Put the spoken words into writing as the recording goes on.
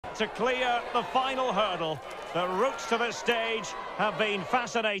to clear the final hurdle. The routes to this stage have been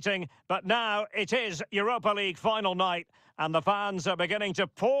fascinating, but now it is Europa League final night, and the fans are beginning to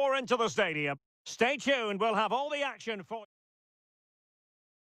pour into the stadium. Stay tuned, we'll have all the action for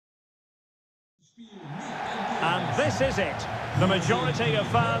you. And this is it. The majority of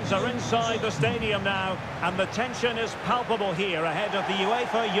fans are inside the stadium now, and the tension is palpable here ahead of the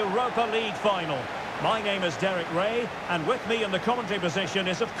UEFA Europa League final. My name is Derek Ray, and with me in the commentary position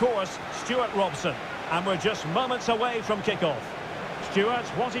is, of course, Stuart Robson. And we're just moments away from kick-off. Stuart,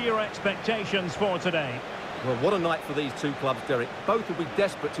 what are your expectations for today? Well, what a night for these two clubs, Derek. Both will be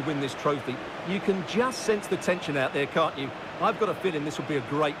desperate to win this trophy. You can just sense the tension out there, can't you? I've got a feeling this will be a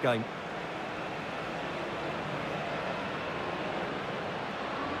great game.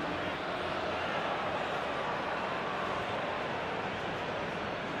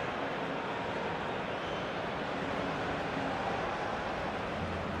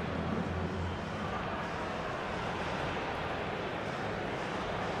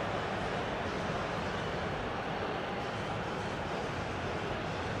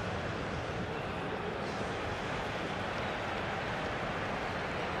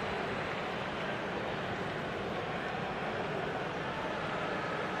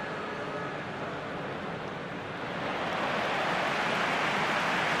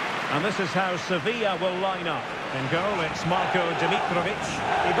 And this is how Sevilla will line up. In goal, it's Marko Dimitrovic.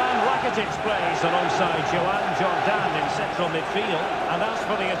 Rakitic plays alongside Joan Jordan in central midfield. And as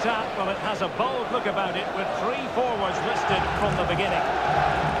for the attack, well, it has a bold look about it with three forwards listed from the beginning.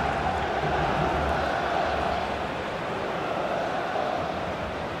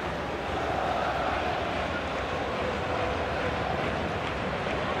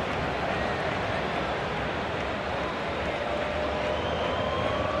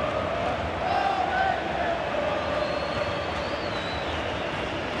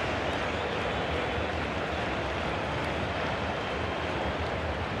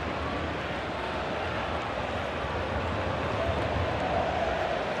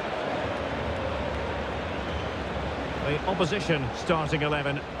 The opposition starting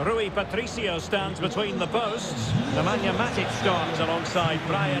 11. Rui Patricio stands between the posts. Nemanja Matic starts alongside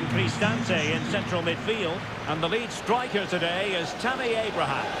Brian Cristante in central midfield. And the lead striker today is Tammy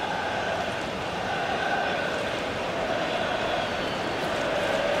Abraham.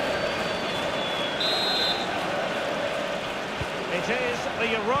 It is the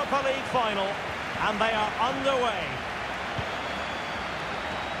Europa League final, and they are underway.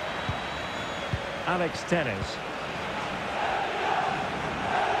 Alex Torres.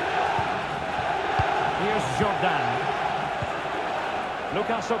 Here's Jordan.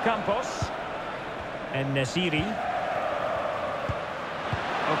 Lucas Ocampos. En-Nesyri.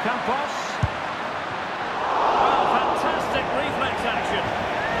 Ocampos. Well, fantastic reflex action.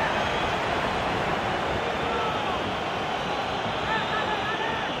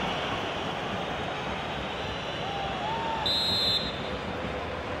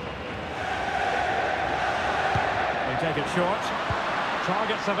 They take it short.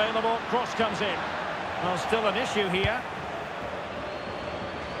 Targets available. Cross comes in. Well, still an issue here.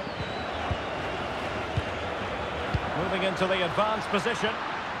 Moving into the advanced position.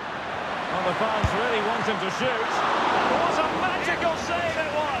 Well, the fans really want him to shoot. What a magical save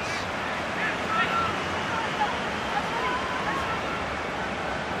it was!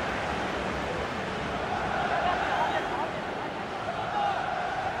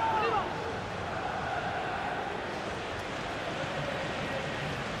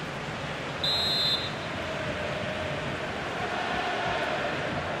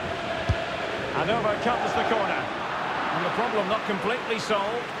 And over comes the corner. And the problem not completely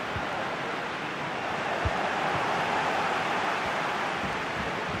solved.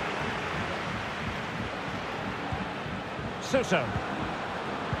 Suso.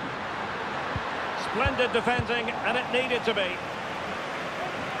 Splendid defending, and it needed to be.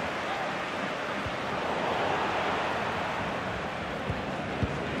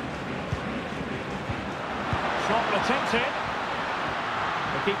 Shot attempted.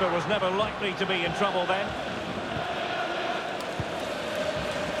 The keeper was never likely to be in trouble then.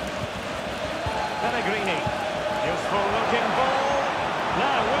 Pellegrini. Useful looking ball.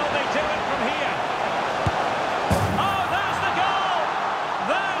 Now, will they do it from here? Oh, there's the goal!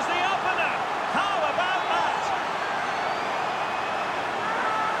 There's the opener! How about that?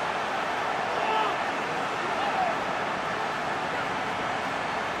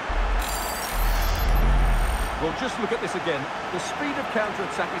 Well, just look at this again. The speed of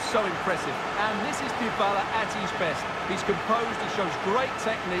counter-attack is so impressive. And this is Dybala at his best. He's composed, he shows great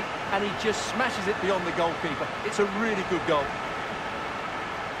technique, and he just smashes it beyond the goalkeeper. It's a really good goal.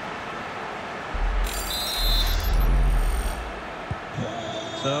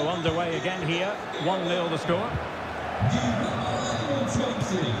 So underway again here. 1-0 the score.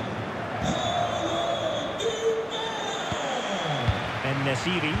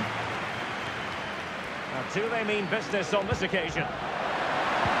 En-Nesyri. Do they mean business on this occasion?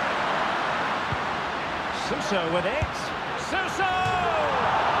 Suso with it. Suso!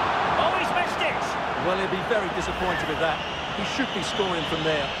 Oh, he's missed it! Well, he'll be very disappointed with that. He should be scoring from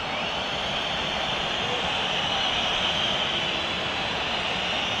there.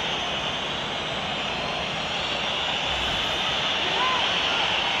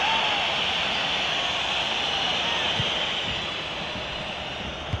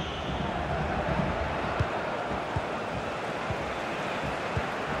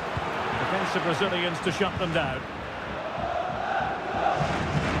 The Brazilians to shut them down.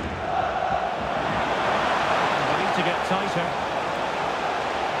 They need to get tighter.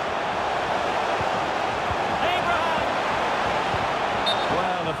 Abraham!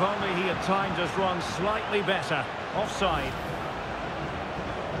 Well, if only he had timed his run slightly better. Offside.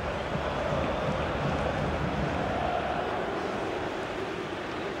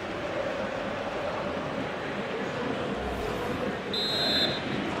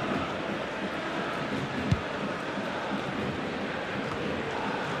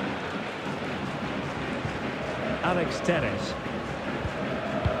 Torres.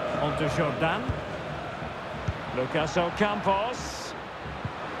 On to Jordan. Lucas Ocampos.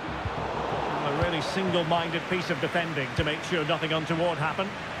 A really single-minded piece of defending to make sure nothing untoward happened.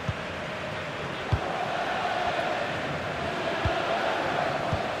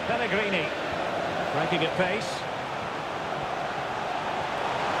 Pellegrini. Breaking at pace.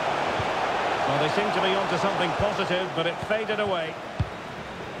 Well, they seem to be onto something positive, but it faded away.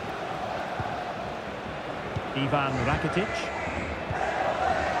 Rakitic.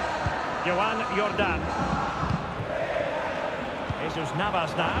 Jordan. Jesus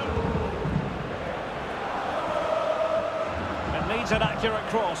Navas now. It needs an accurate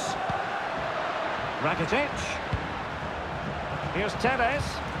cross. Rakitic. Here's Torres.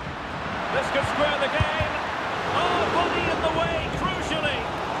 This could square the game. Oh, body in the way, crucially.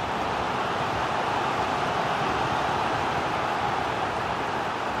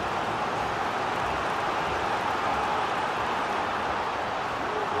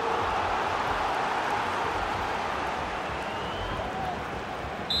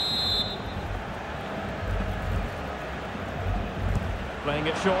 Playing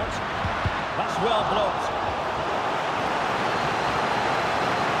it short. That's well blocked.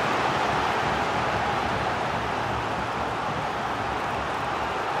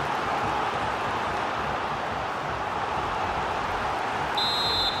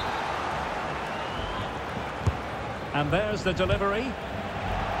 And there's the delivery.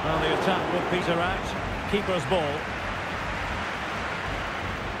 Well, the attack will peter out. Keeper's ball.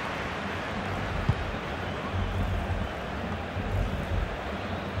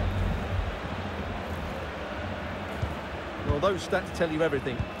 Well, those stats tell you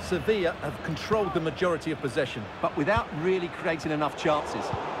everything. Sevilla have controlled the majority of possession, but without really creating enough chances.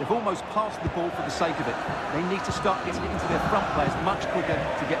 They've almost passed the ball for the sake of it. They need to start getting it into their front players much quicker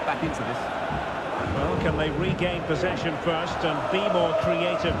to get back into this. Well, can they regain possession first and be more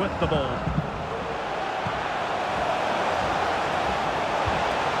creative with the ball?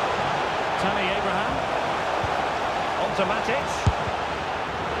 Tammy Abraham. On to Matic.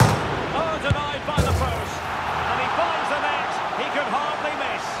 Oh, denied by the post. And he finds the net. He could hardly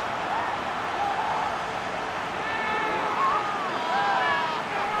miss.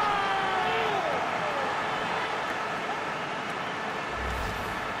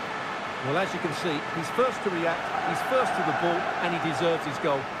 Well, as you can see, he's first to react, he's first to the ball, and he deserves his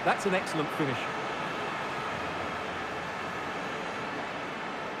goal. That's an excellent finish.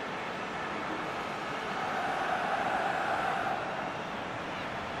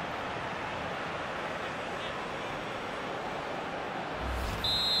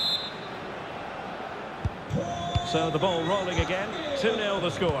 So the ball rolling again. 2-0 the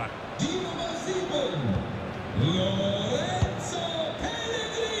score.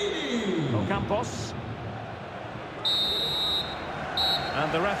 Ocampos.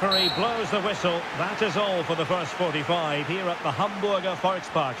 And the referee blows the whistle. That is all for the first 45 here at the Hamburger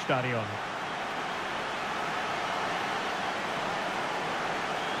Volksparkstadion.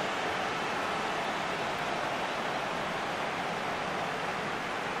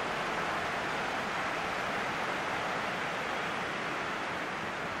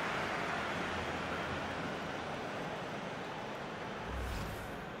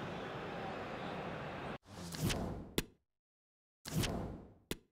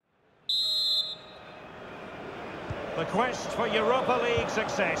 The quest for Europa League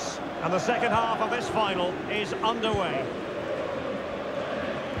success. And the second half of this final is underway.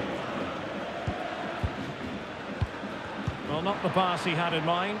 Well, not the pass he had in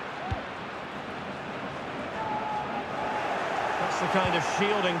mind. That's the kind of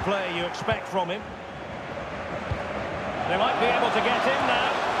shielding play you expect from him. They might be able to get in now.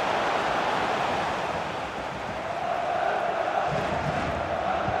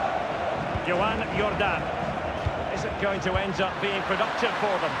 Joan Jordan. Is it going to end up being productive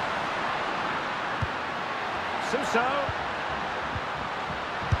for them? Suso.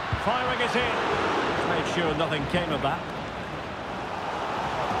 Firing it in. Made sure nothing came of that.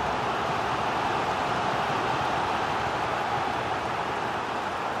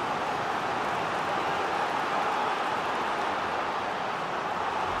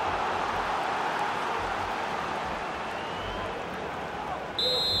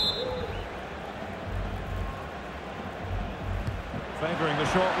 Favouring the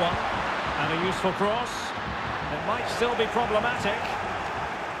short one, and a useful cross. It might still be problematic.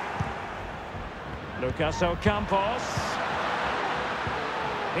 Lucas Ocampos.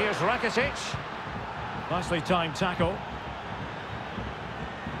 Here's Rakitic. Nicely timed tackle.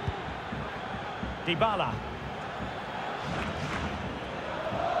 Dybala.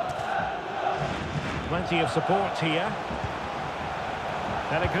 Plenty of support here.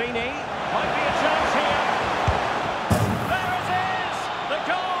 Pellegrini. Might be a chance here.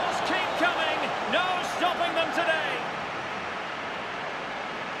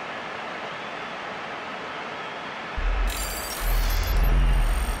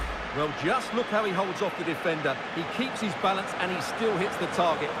 Well, just look how he holds off the defender. He keeps his balance and he still hits the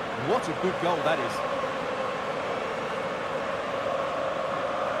target. What a good goal that is.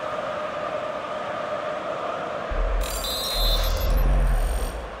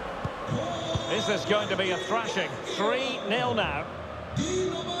 Is this going to be a thrashing? 3-0 now.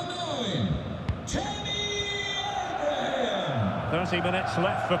 30 minutes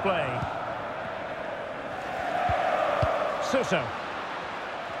left for play. Suso.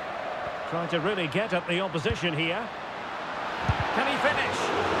 Trying to really get at the opposition here. Can he finish?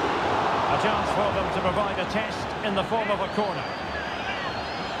 A chance for them to provide a test in the form of a corner.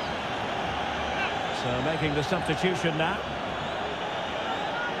 So making the substitution now.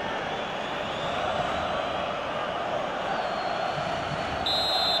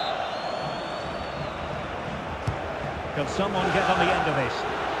 Can someone get on the end of this?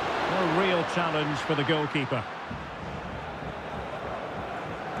 No real challenge for the goalkeeper.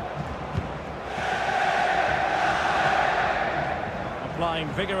 Applying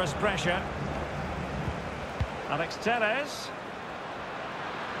vigorous pressure. Alex Torres.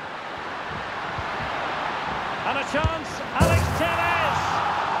 And a chance. Alex Torres.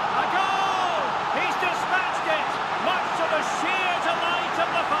 A goal! He's dispatched it, much to the sheer delight of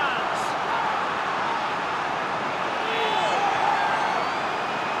the fans.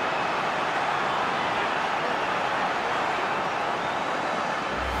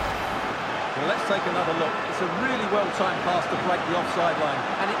 Well, let's take another look. It's a really well-timed pass to break the offside line,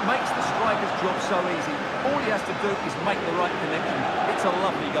 and it makes the striker's job so easy. All he has to do is make the right connection. It's a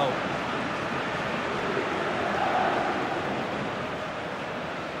lovely goal.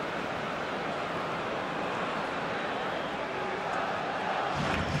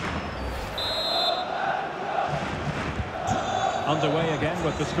 Underway again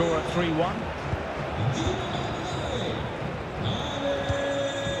with the score at 3-1.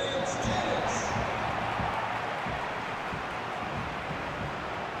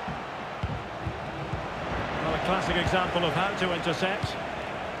 Classic example of how to intercept.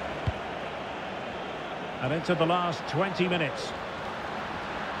 And into the last 20 minutes.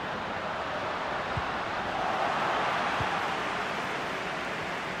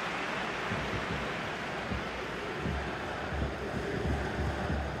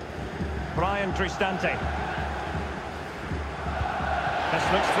 Cristante. This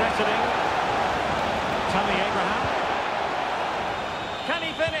looks threatening. Tammy Abraham. Can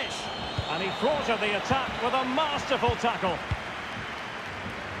he finish? And he thwarted the attack with a masterful tackle.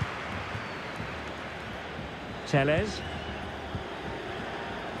 Torres.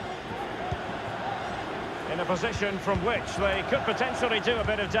 In a position from which they could potentially do a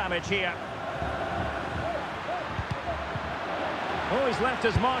bit of damage here. Oh, he's left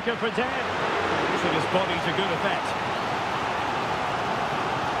his marker for dead. Using his body to good effect.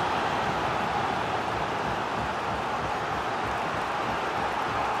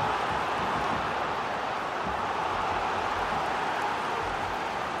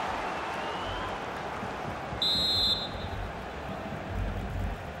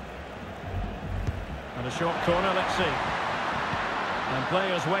 And a short corner, let's see. And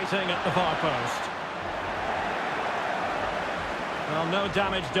players waiting at the far post. Well, no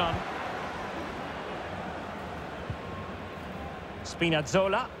damage done.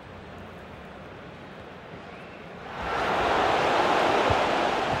 Spinazzola.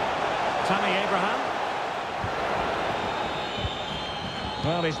 Tammy Abraham.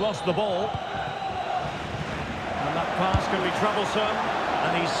 Well, he's lost the ball. And that pass can be troublesome.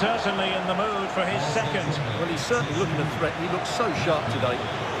 And he's certainly in the mood for his second. Well, he's certainly looking a threat. He looks so sharp today.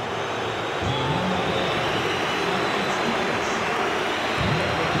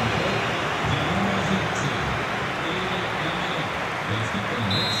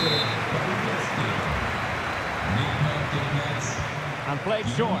 And played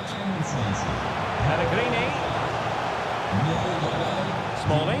short. Pellegrini.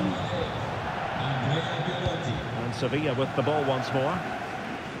 Smalling. And Sevilla with the ball once more.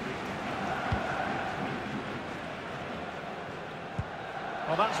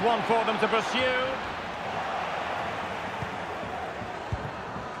 Well, that's one for them to pursue.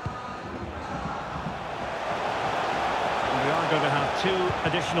 And we are going to have 2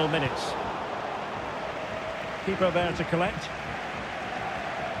 additional minutes. Keeper there to collect.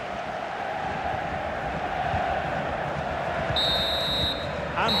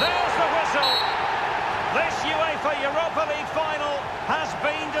 And there's the whistle. This UEFA Europa League Final has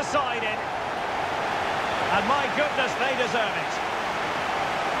been decided. And my goodness, they deserve it.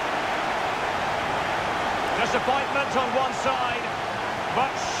 Disappointment on one side, but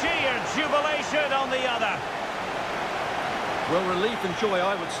sheer jubilation on the other. Well, relief and joy,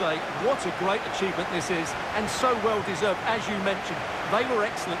 I would say. What a great achievement this is, and so well deserved, as you mentioned. They were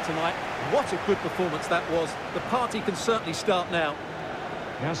excellent tonight. What a good performance that was. The party can certainly start now.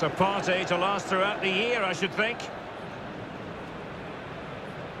 Yes, a party to last throughout the year, I should think.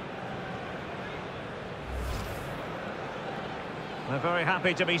 They're very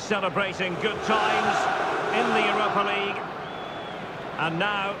happy to be celebrating good times in the Europa League. And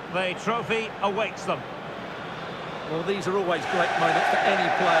now the trophy awaits them. Well, these are always great moments for any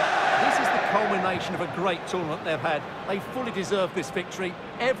player. This is the culmination of a great tournament they've had. They fully deserve this victory.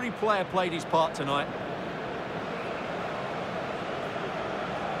 Every player played his part tonight.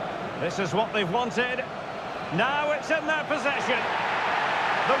 This is what they've wanted. Now it's in their possession.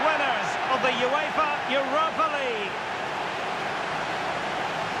 The winners of the UEFA Europa League.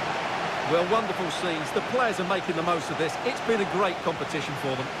 Well, wonderful scenes. The players are making the most of this. It's been a great competition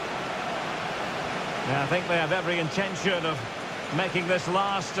for them. Yeah, I think they have every intention of making this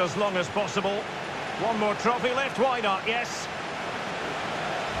last as long as possible. One more trophy left, why not? Yes.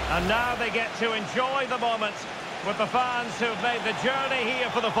 And now they get to enjoy the moment with the fans who've made the journey here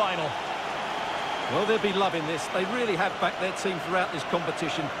for the final. Well, they'll be loving this. They really have backed their team throughout this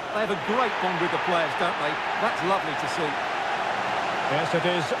competition. They have a great bond with the players, don't they? That's lovely to see. Yes, it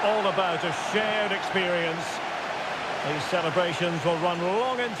is all about a shared experience. These celebrations will run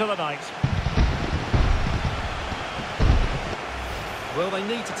long into the night. Well, they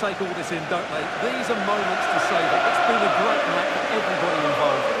need to take all this in, don't they? These are moments to savour. It's been a great night for everybody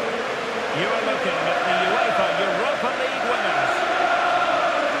involved. You are looking at the UEFA Europa League winners.